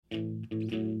Hello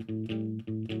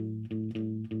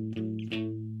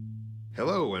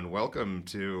and welcome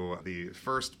to the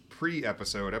first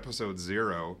pre-episode, episode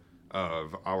 0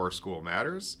 of Our School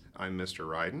Matters. I'm Mr.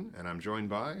 Ryden and I'm joined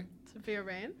by Sophia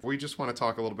Rains. We just want to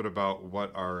talk a little bit about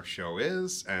what our show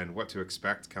is and what to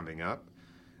expect coming up.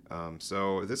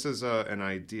 So this is an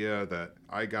idea that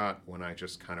I got when I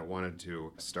just kind of wanted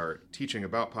to start teaching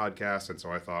about podcasts, and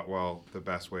so I thought, well, the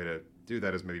best way to do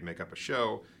that is maybe make up a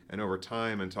show. And over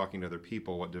time and talking to other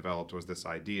people, what developed was this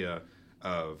idea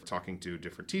of talking to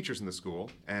different teachers in the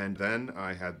school. And then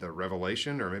I had the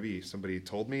revelation, or maybe somebody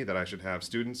told me, that I should have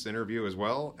students interview as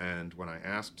well. And when I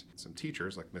asked some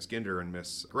teachers like Miss Ginder and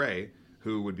Miss Gray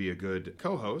who would be a good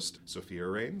co-host, Sophia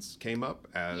Rains came up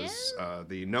as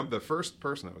the first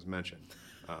person that was mentioned.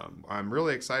 I'm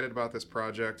really excited about this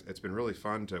project. It's been really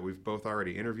fun we've both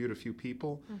already interviewed a few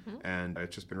people, and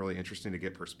it's just been really interesting to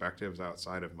get perspectives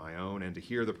outside of my own and to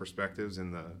hear the perspectives in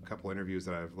the couple interviews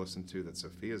that I've listened to that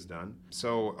Sophia's done.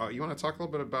 So you want to talk a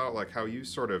little bit about like how you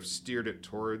sort of steered it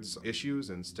towards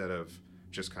issues instead of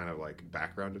just kind of like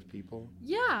background of people?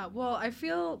 Yeah, well, I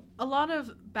feel a lot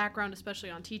of background, especially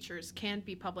on teachers, can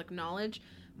be public knowledge,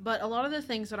 but a lot of the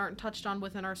things that aren't touched on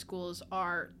within our schools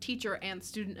are teacher and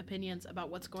student opinions about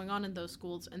what's going on in those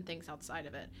schools and things outside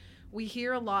of it. We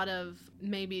hear a lot of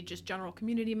maybe just general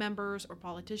community members or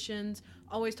politicians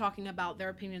always talking about their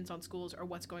opinions on schools or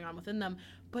what's going on within them,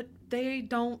 but they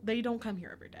don't come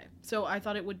here every day. So I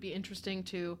thought it would be interesting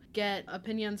to get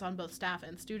opinions on both staff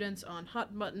and students on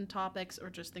hot button topics or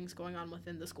just things going on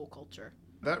within the school culture.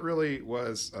 That really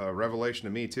was a revelation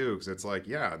to me too, because it's like,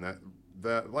 yeah, and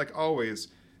that like always,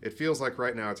 it feels like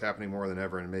right now it's happening more than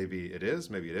ever, and maybe it is,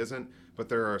 maybe it isn't, but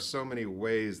there are so many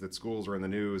ways that schools are in the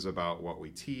news about what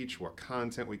we teach, what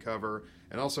content we cover,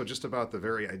 and also just about the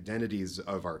very identities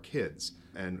of our kids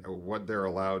and what they're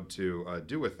allowed to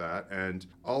do with that. And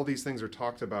all these things are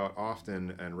talked about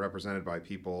often and represented by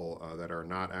people that are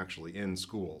not actually in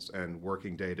schools and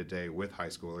working day to day with high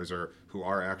schoolers or who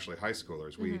are actually high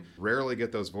schoolers. We rarely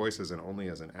get those voices and only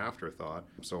as an afterthought.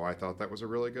 So I thought that was a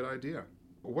really good idea.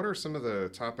 What are some of the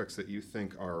topics that you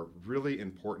think are really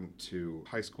important to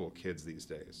high school kids these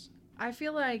days? I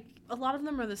feel like a lot of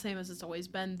them are the same as it's always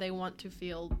been. They want to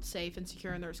feel safe and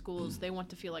secure in their schools. They want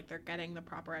to feel like they're getting the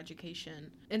proper education.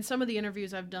 In some of the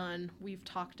interviews I've done, we've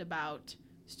talked about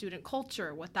student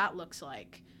culture, what that looks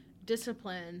like,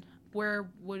 discipline, where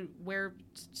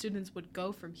students would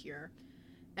go from here.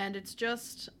 And it's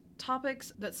just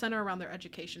topics that center around their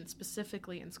education,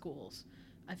 specifically in schools.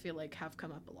 I feel like have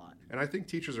come up a lot. And I think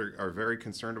teachers are very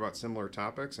concerned about similar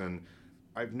topics, and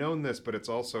I've known this, but it's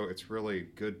really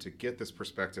good to get this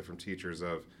perspective from teachers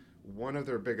of one of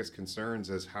their biggest concerns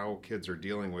is how kids are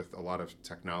dealing with a lot of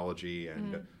technology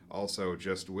and also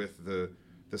just with the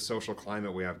social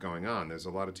climate we have going on. There's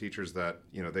a lot of teachers that,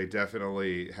 they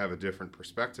definitely have a different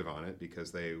perspective on it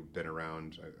because they've been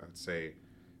around, I'd say,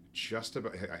 just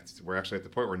about, we're actually at the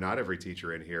point where not every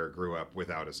teacher in here grew up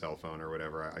without a cell phone or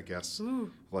whatever. I guess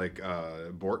like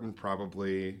Borton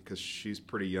probably, because she's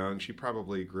pretty young, she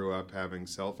probably grew up having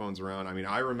cell phones around. I mean,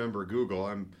 I remember Google.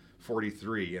 I'm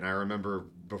 43 and I remember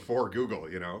before Google,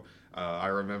 I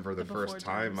remember the first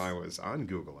time I was on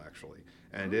Google actually.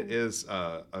 And it is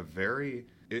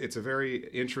it's a very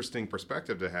interesting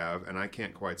perspective to have, and I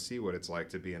can't quite see what it's like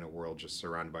to be in a world just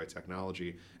surrounded by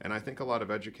technology. And I think a lot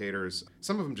of educators,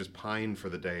 some of them just pine for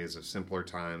the days of simpler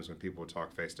times when people would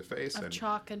talk face-to-face. Of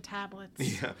chalk and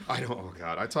tablets. Yeah, I know, oh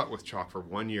God. I taught with chalk for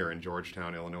 1 year in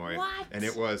Georgetown, Illinois. What? And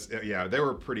it was, they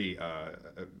were pretty,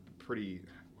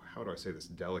 how do I say this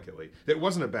delicately? It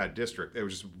wasn't a bad district. It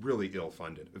was just really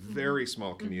ill-funded. A very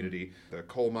small community. The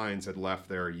coal mines had left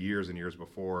there years and years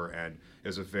before, and it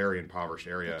was a very impoverished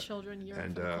area. The children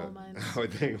yearned for the coal mines. I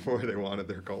would think before they wanted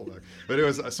their coal back. But it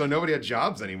was, so nobody had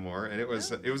jobs anymore, and it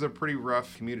was a pretty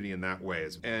rough community in that way.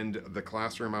 And the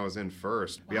classroom I was in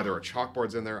first, there were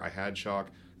chalkboards in there. I had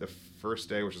chalk. The first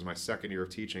day, which was my second year of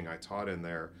teaching, I taught in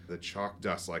there. The chalk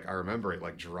dust, I remember it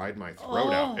dried my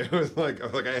throat out. It was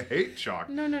I hate chalk.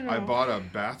 No. I bought a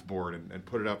bath board and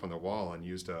put it up on the wall and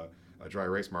used a dry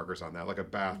erase markers on that, like a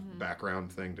bath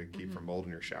background thing to keep from mold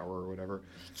in your shower or whatever.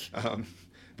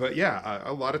 But yeah,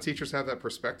 a lot of teachers have that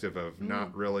perspective of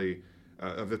not really,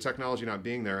 of the technology not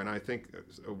being there. And I think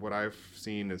what I've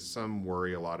seen is some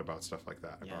worry a lot about stuff like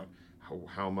that, about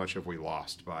how much have we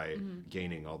lost by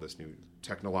gaining all this new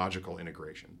technological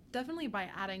integration. Definitely by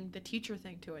adding the teacher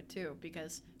thing to it too,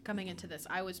 because coming into this,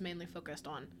 I was mainly focused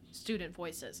on student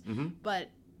voices. But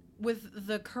with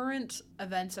the current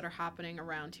events that are happening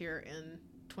around here in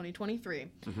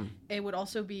 2023, it would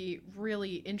also be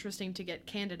really interesting to get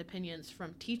candid opinions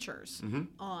from teachers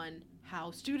on how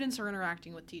students are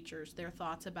interacting with teachers, their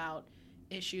thoughts about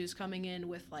issues coming in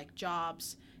with like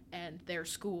jobs and their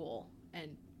school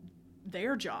and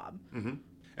their job. Mm-hmm.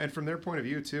 And from their point of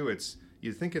view too,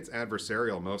 you think it's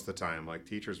adversarial most of the time, like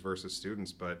teachers versus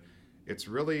students, but it's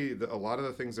really a lot of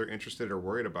the things they're interested or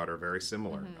worried about are very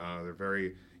similar. Mm-hmm. They're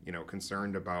very,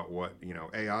 concerned about what,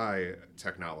 AI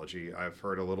technology. I've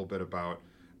heard a little bit about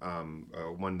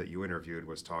one that you interviewed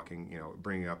was talking,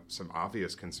 bringing up some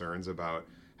obvious concerns about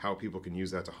how people can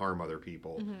use that to harm other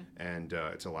people and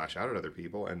to lash out at other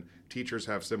people. And teachers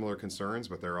have similar concerns,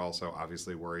 but they're also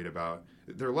obviously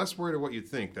they're less worried of what you'd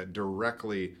think, that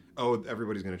directly,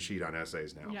 everybody's going to cheat on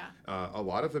essays now. Yeah. A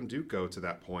lot of them do go to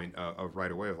that point of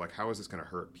right away of like, how is this going to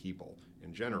hurt people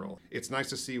in general? It's nice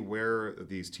to see where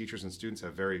these teachers and students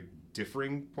have very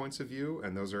differing points of view,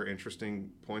 and those are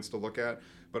interesting points to look at,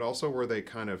 but also where they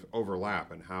kind of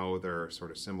overlap and how they're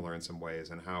sort of similar in some ways,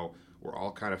 and how we're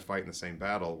all kind of fighting the same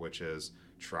battle, which is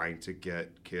trying to get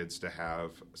kids to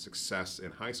have success in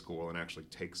high school and actually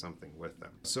take something with them.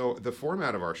 So the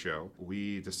format of our show,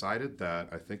 we decided that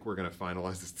I think we're going to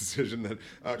finalize this decision that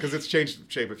because it's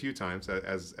changed shape a few times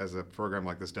as a program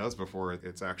like this does before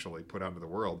it's actually put out into the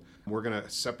world. We're going to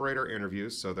separate our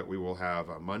interviews so that we will have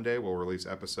Monday, we'll release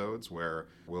episodes where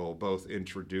we'll both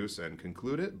introduce and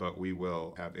conclude it, but we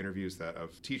will have interviews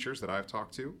of teachers that I've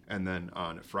talked to. And then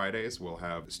on Fridays, we'll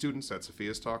have students that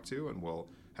Sophia's talked to, and we'll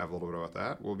have a little bit about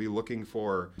that. We'll be looking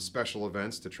for special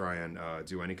events to try and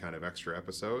do any kind of extra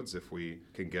episodes if we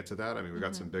can get to that. I mean, we've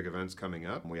got some big events coming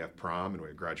up. We have prom and we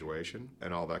have graduation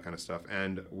and all that kind of stuff.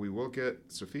 And we will get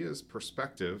Sophia's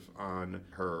perspective on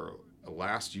her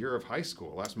last year of high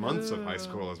school. Last months of high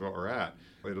school is what we're at.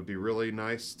 It'll be really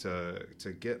nice to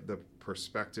get the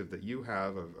perspective that you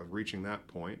have of reaching that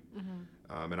point.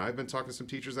 And I've been talking to some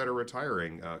teachers that are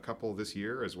retiring, a couple this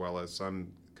year as well as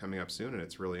some coming up soon, and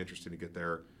it's really interesting to get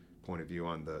their point of view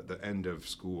on the end of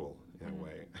school in a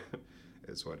way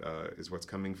is what's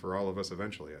coming for all of us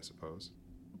eventually, I suppose.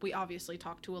 We obviously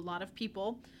talk to a lot of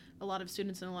people, a lot of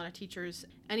students and a lot of teachers.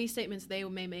 Any statements they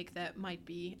may make that might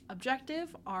be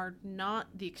objective are not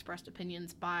the expressed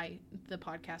opinions by the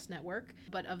podcast network,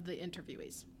 but of the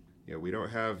interviewees. Yeah, we don't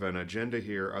have an agenda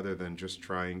here other than just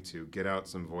trying to get out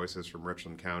some voices from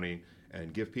Richland County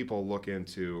and give people a look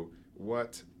into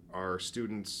what our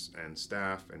students and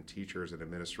staff and teachers and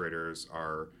administrators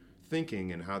are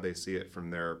thinking and how they see it from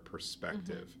their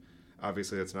perspective.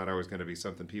 Obviously, that's not always going to be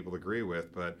something people agree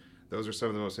with, but those are some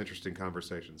of the most interesting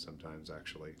conversations sometimes,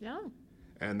 actually. Yeah.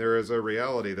 And there is a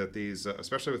reality that these,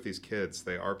 especially with these kids,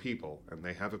 they are people and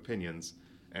they have opinions.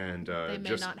 And they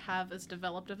may not have as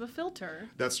developed of a filter.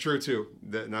 That's true, too.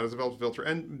 Not as developed a filter.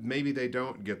 And maybe they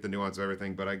don't get the nuance of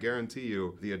everything, but I guarantee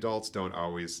you the adults don't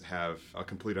always have a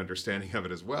complete understanding of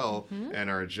it as well and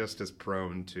are just as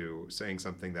prone to saying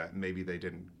something that maybe they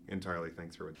didn't entirely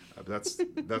think through. But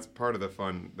that's part of the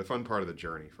fun part of the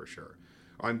journey for sure.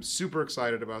 I'm super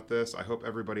excited about this. I hope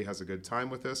everybody has a good time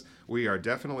with this. We are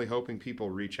definitely hoping people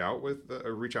reach out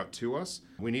to us.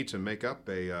 We need to make up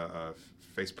a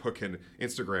Facebook and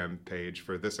Instagram page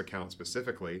for this account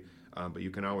specifically, but you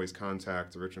can always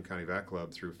contact the Richland County VAC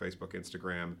Club through Facebook,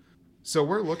 Instagram. So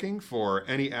we're looking for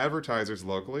any advertisers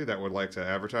locally that would like to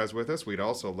advertise with us. We'd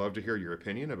also love to hear your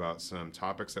opinion about some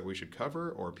topics that we should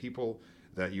cover or people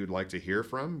that you'd like to hear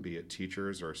from, be it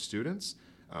teachers or students.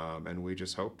 And we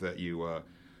just hope that you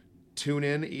tune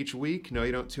in each week. No,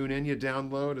 you don't tune in, you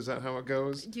download. Is that how it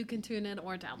goes? You can tune in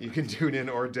or download. You can tune in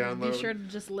or download. Be sure to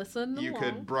just listen You along.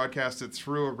 could broadcast it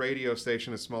through a radio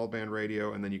station, a small band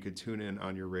radio, and then you could tune in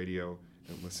on your radio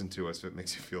and listen to us if it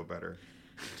makes you feel better.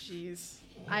 Jeez.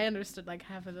 I understood like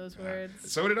half of those words.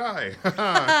 So did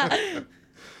I.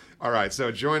 All right,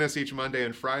 so join us each Monday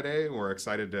and Friday. We're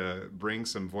excited to bring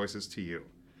some voices to you.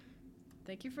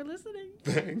 Thank you for listening.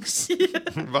 Thanks.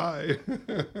 Bye.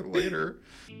 Later.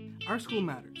 Our School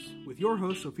Matters, with your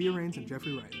hosts Sophia Rains and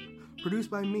Jeffrey Wright. Produced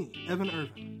by me, Evan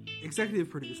Irvin. Executive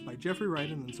produced by Jeffrey Wright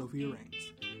and Sophia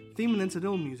Rains. Theme and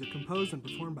incidental music composed and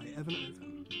performed by Evan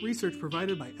Irvin. Research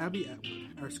provided by Abby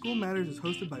Atwood. Our School Matters is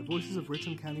hosted by Voices of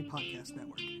Richland County Podcast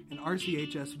Network, an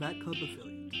RCHS VAC Club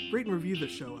affiliate. Rate and review the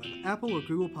show on Apple or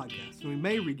Google Podcasts, and we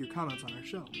may read your comments on our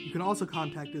show. You can also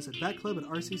contact us at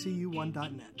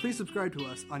vacclub@rccu1.net. Please subscribe to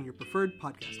us on your preferred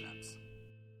podcast apps.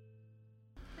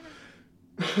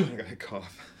 I got a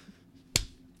cough.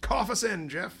 Cough us in,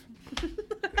 Jeff.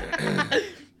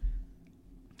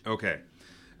 Okay.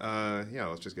 Yeah,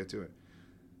 let's just get to it.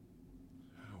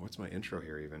 What's my intro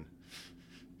here even?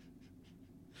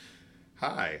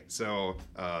 Hi. So,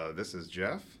 this is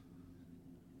Jeff.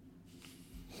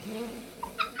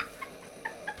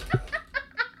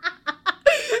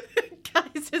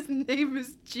 Guys, his name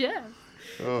is Jeff.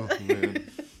 Oh man,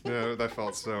 no, that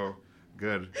felt so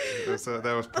good.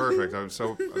 That was perfect. I'm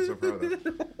so proud of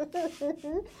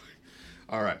that.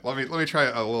 All right, let me try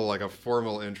a little like a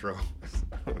formal intro.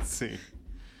 Let's see.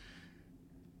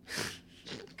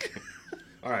 Okay.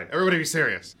 All right, everybody be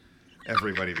serious.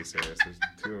 Everybody be serious. There's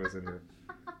two of us in here.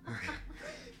 Okay.